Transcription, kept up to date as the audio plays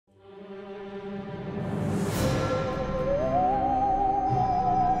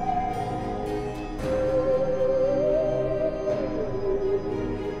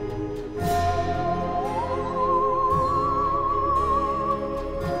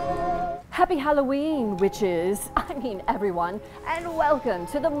Happy Halloween, witches! Everyone, and welcome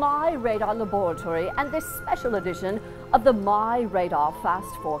to the MyRadar Laboratory and this special edition of the MyRadar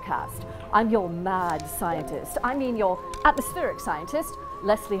Fast Forecast. I'm your mad scientist, your atmospheric scientist,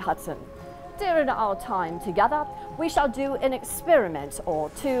 Leslie Hudson. During our time together, we shall do an experiment or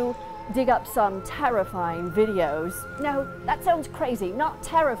two, dig up some terrifying videos. No, that sounds crazy, not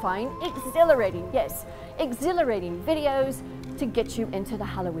terrifying, exhilarating, yes, exhilarating videos to get you into the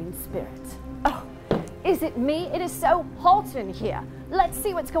Halloween spirit. Oh, is it me? It is so hot in here. Let's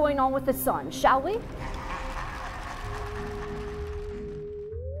see what's going on with the sun, shall we?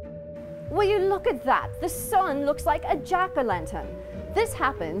 Will you look at that? The sun looks like a jack-o'-lantern. This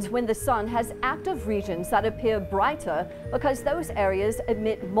happens when the sun has active regions that appear brighter because those areas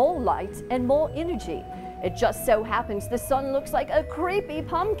emit more light and more energy. It just so happens the sun looks like a creepy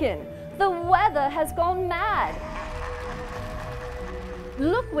pumpkin. The weather has gone mad.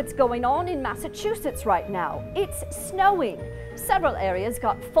 Look what's going on in Massachusetts right now. It's snowing. Several areas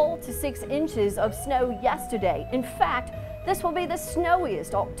got 4 to 6 inches of snow yesterday. In fact, this will be the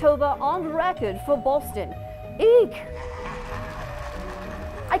snowiest October on record for Boston. Eek!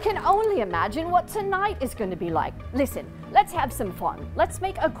 I can only imagine what tonight is going to be like. Listen, let's have some fun. Let's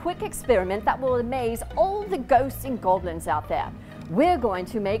make a quick experiment that will amaze all the ghosts and goblins out there. We're going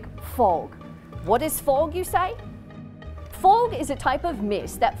to make fog. What is fog, you say? Fog is a type of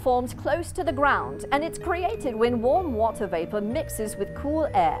mist that forms close to the ground, and it's created when warm water vapor mixes with cool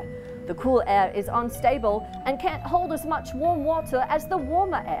air. The cool air is unstable and can't hold as much warm water as the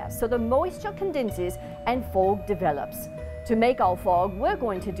warmer air, so the moisture condenses and fog develops. To make our fog, we're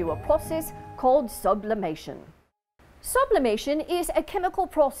going to do a process called sublimation. Sublimation is a chemical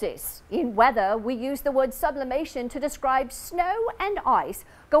process. In weather, we use the word sublimation to describe snow and ice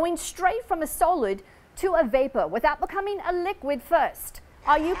going straight from a solid to a vapor without becoming a liquid first.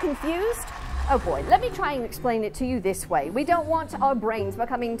 Are you confused? Oh boy, let me try and explain it to you this way. We don't want our brains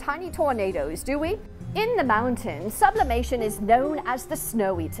becoming tiny tornadoes, do we? In the mountains, sublimation is known as the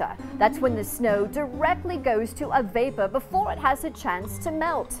snow eater. That's when the snow directly goes to a vapor before it has a chance to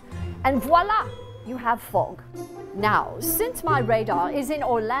melt. And voila, you have fog. Now, since MyRadar is in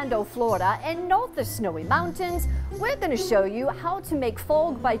Orlando, Florida, and not the snowy mountains, we're going to show you how to make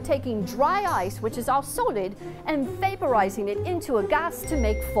fog by taking dry ice, which is our solid, and vaporizing it into a gas to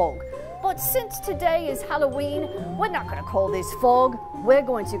make fog. But since today is Halloween, we're not going to call this fog. We're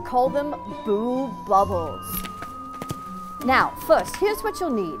going to call them boo bubbles. Now, first, here's what you'll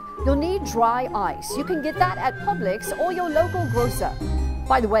need. You'll need dry ice. You can get that at Publix or your local grocer.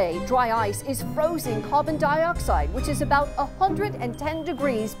 By the way, dry ice is frozen carbon dioxide, which is about 110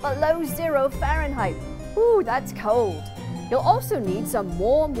 degrees below 0 Fahrenheit. Ooh, that's cold. You'll also need some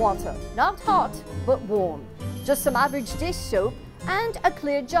warm water, not hot, but warm. Just some average dish soap and a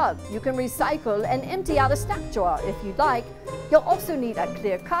clear jug. You can recycle and empty out a snack jar if you'd like. You'll also need a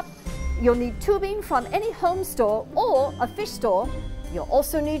clear cup. You'll need tubing from any home store or a fish store. You'll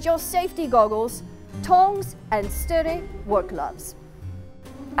also need your safety goggles, tongs, and sturdy work gloves.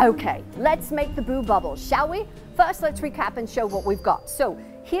 Okay, let's make the boo bubbles, shall we? First, let's recap and show what we've got. So,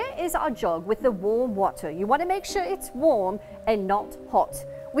 here is our jug with the warm water. You want to make sure it's warm and not hot.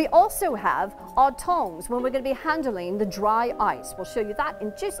 We also have our tongs when we're going to be handling the dry ice. We'll show you that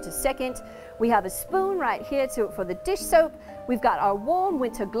in just a second. We have a spoon right here for the dish soap. We've got our warm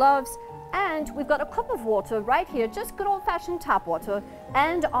winter gloves, and we've got a cup of water right here, just good old-fashioned tap water,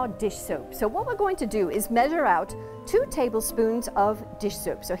 and our dish soap. So what we're going to do is measure out 2 tablespoons of dish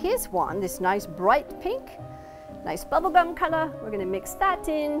soap. So here's one, this nice bright pink, nice bubblegum color. We're going to mix that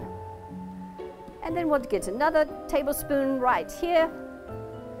in. And then we'll get another tablespoon right here.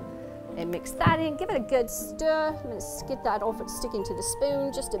 And mix that in, give it a good stir. I'm going to skid that off, it's sticking to the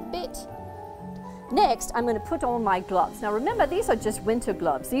spoon just a bit. Next, I'm going to put on my gloves. Now remember, these are just winter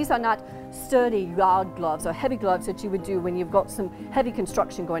gloves. These are not sturdy yard gloves or heavy gloves that you would do when you've got some heavy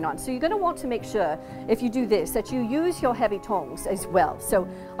construction going on. So you're going to want to make sure, if you do this, that you use your heavy tongs as well. So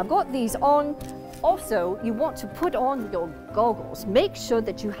I've got these on. Also, you want to put on your goggles. Make sure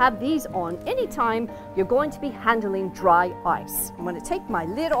that you have these on anytime you're going to be handling dry ice. I'm going to take my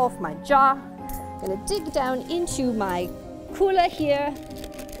lid off my jar. I'm going to dig down into my cooler here.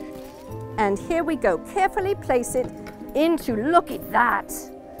 And here we go. Carefully place it into, look at that.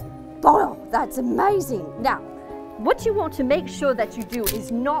 Oh, that's amazing. Now, what you want to make sure that you do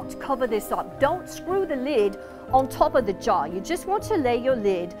is not cover this up. Don't screw the lid on top of the jar. You just want to lay your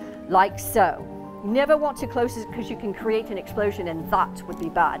lid like so. You never want to close it because you can create an explosion, and that would be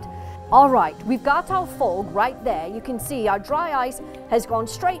bad. All right, we've got our fog right there. You can see our dry ice has gone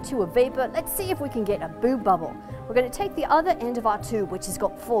straight to a vapor. Let's see if we can get a boo bubble. We're going to take the other end of our tube, which has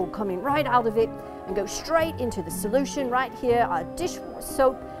got fog coming right out of it, and go straight into the solution right here, our dish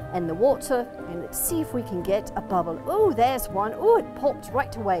soap and the water, and let's see if we can get a bubble. Oh, there's one. Oh, it popped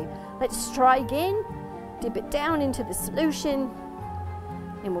right away. Let's try again. Dip it down into the solution,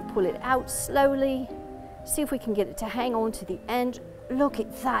 and we'll pull it out slowly. See if we can get it to hang on to the end. Look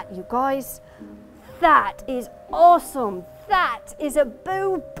at that, you guys. That is awesome. That is a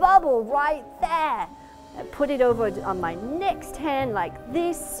boo bubble right there. I put it over on my next hand like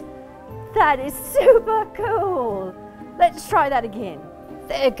this. That is super cool. Let's try that again.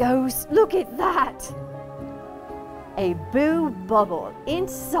 There it goes. Look at that. A boo bubble.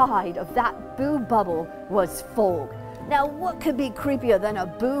 Inside of that boo bubble was fog. Now, what could be creepier than a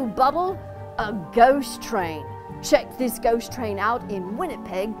boo bubble? A ghost train. Check this ghost train out in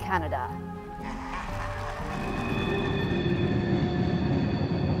Winnipeg, Canada.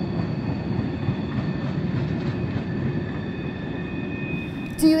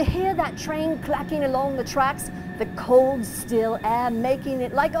 Do you hear that train clacking along the tracks? The cold, still air making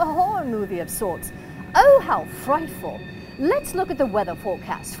it like a horror movie of sorts. Oh, how frightful. Let's look at the weather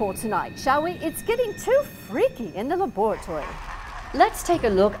forecast for tonight, shall we? It's getting too freaky in the laboratory. Let's take a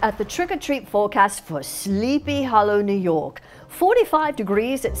look at the trick-or-treat forecast for Sleepy Hollow, New York. 45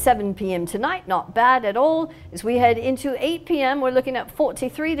 degrees at 7 p.m. tonight, not bad at all. As we head into 8 p.m., we're looking at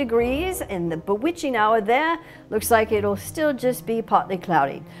 43 degrees in the bewitching hour there. Looks like it'll still just be partly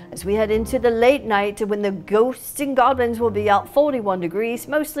cloudy. As we head into the late night, when the ghosts and goblins will be out, 41 degrees,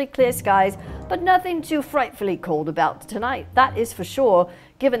 mostly clear skies, but nothing too frightfully cold about tonight, that is for sure,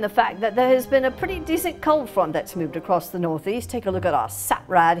 given the fact that there has been a pretty decent cold front that's moved across the northeast. Take a look at our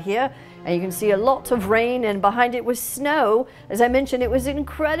SatRad here, and you can see a lot of rain, and behind it was snow. As I mentioned, it was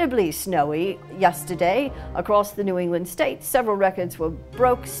incredibly snowy yesterday across the New England states. Several records were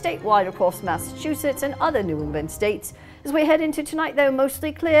broke statewide across Massachusetts and other New England states. As we head into tonight, though,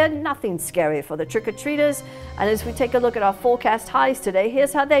 mostly clear, nothing scary for the trick-or-treaters. And as we take a look at our forecast highs today,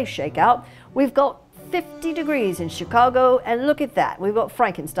 here's how they shake out. We've got 50 degrees in Chicago, and look at that. We've got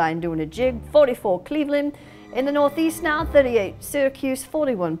Frankenstein doing a jig, 44 Cleveland. In the northeast now, 38 Syracuse,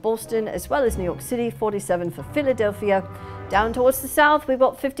 41 Boston, as well as New York City, 47 for Philadelphia. Down towards the south, we've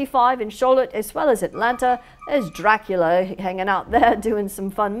got 55 in Charlotte, as well as Atlanta. There's Dracula hanging out there doing some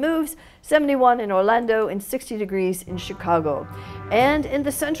fun moves. 71 in Orlando and 60 degrees in Chicago. And in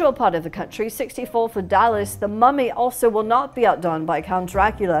the central part of the country, 64 for Dallas. The Mummy also will not be outdone by Count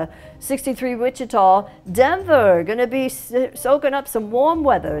Dracula. 63 Wichita. Denver going to be soaking up some warm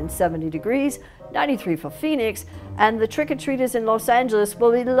weather and 70 degrees. 93 for Phoenix, and the trick-or-treaters in Los Angeles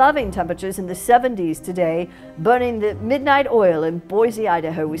will be loving temperatures in the 70s today, burning the midnight oil in Boise,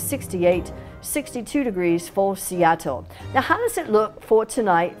 Idaho with 68, 62 degrees for Seattle. Now, how does it look for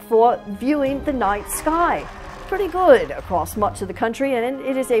tonight for viewing the night sky? Pretty good across much of the country, and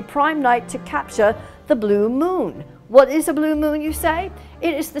it is a prime night to capture the blue moon. What is a blue moon, you say?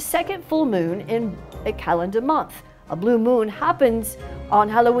 It is the second full moon in a calendar month. A blue moon happens on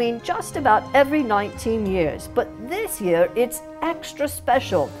Halloween just about every 19 years, but this year it's extra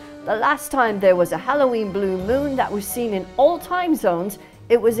special. The last time there was a Halloween blue moon that was seen in all time zones,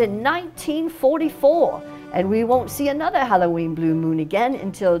 it was in 1944, and we won't see another Halloween blue moon again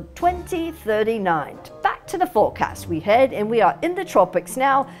until 2039. Back to the forecast we head, and we are in the tropics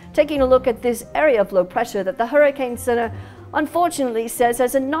now, taking a look at this area of low pressure that the Hurricane Center unfortunately says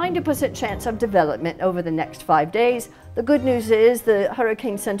has a 90% chance of development over the next 5 days. The good news is the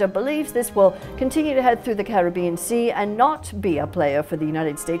Hurricane Center believes this will continue to head through the Caribbean Sea and not be a player for the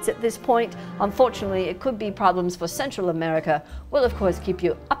United States at this point. Unfortunately, it could be problems for Central America. We'll, of course, keep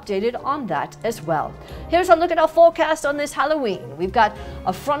you updated on that as well. Here's a look at our forecast on this Halloween. We've got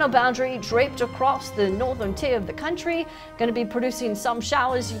a frontal boundary draped across the northern tier of the country, going to be producing some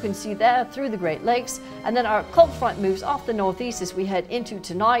showers you can see there through the Great Lakes. And then our cold front moves off the northeast as we head into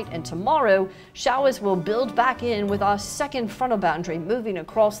tonight and tomorrow. Showers will build back in with our second frontal boundary moving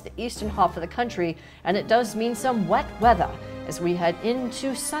across the eastern half of the country, and it does mean some wet weather as we head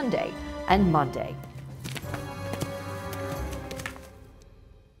into Sunday and Monday.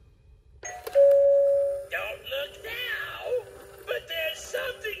 Don't look now, but there's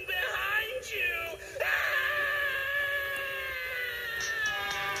something behind you.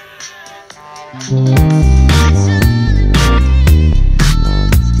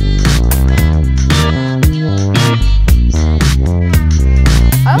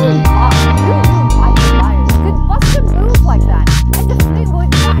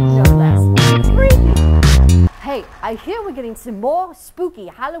 I hear we're getting some more spooky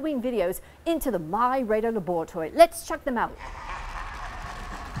Halloween videos into the MyRadar laboratory. Let's check them out.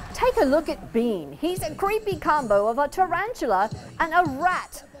 Take a look at Bean. He's a creepy combo of a tarantula and a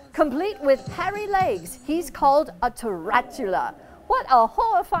rat, complete with hairy legs. He's called a tarantula. What a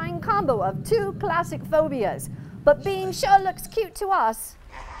horrifying combo of two classic phobias. But Bean sure looks cute to us.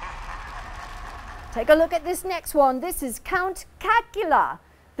 Take a look at this next one. This is Count Cacula.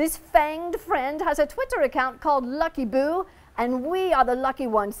 This fanged friend has a Twitter account called Lucky Boo, and we are the lucky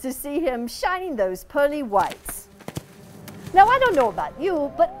ones to see him shining those pearly whites. Now, I don't know about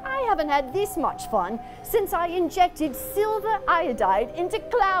you, but I haven't had this much fun since I injected silver iodide into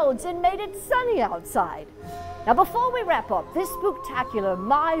clouds and made it sunny outside. Now, before we wrap up this spooktacular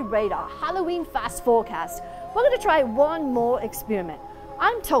MyRadar Halloween Fast Forecast, we're going to try one more experiment.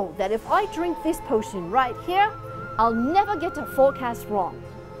 I'm told that if I drink this potion right here, I'll never get a forecast wrong.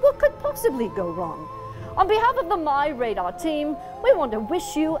 What could possibly go wrong? On behalf of the MyRadar team, we want to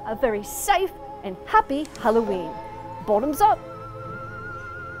wish you a very safe and happy Halloween. Bottoms up.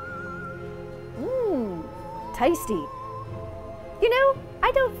 Tasty. You know,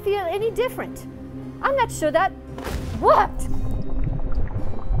 I don't feel any different. I'm not sure that... What?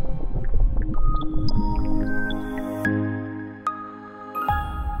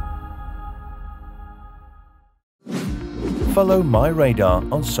 Follow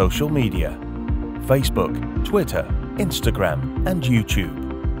MyRadar on social media: Facebook, Twitter, Instagram, and YouTube.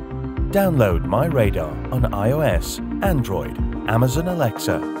 Download MyRadar on iOS, Android, Amazon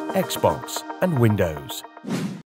Alexa, Xbox, and Windows.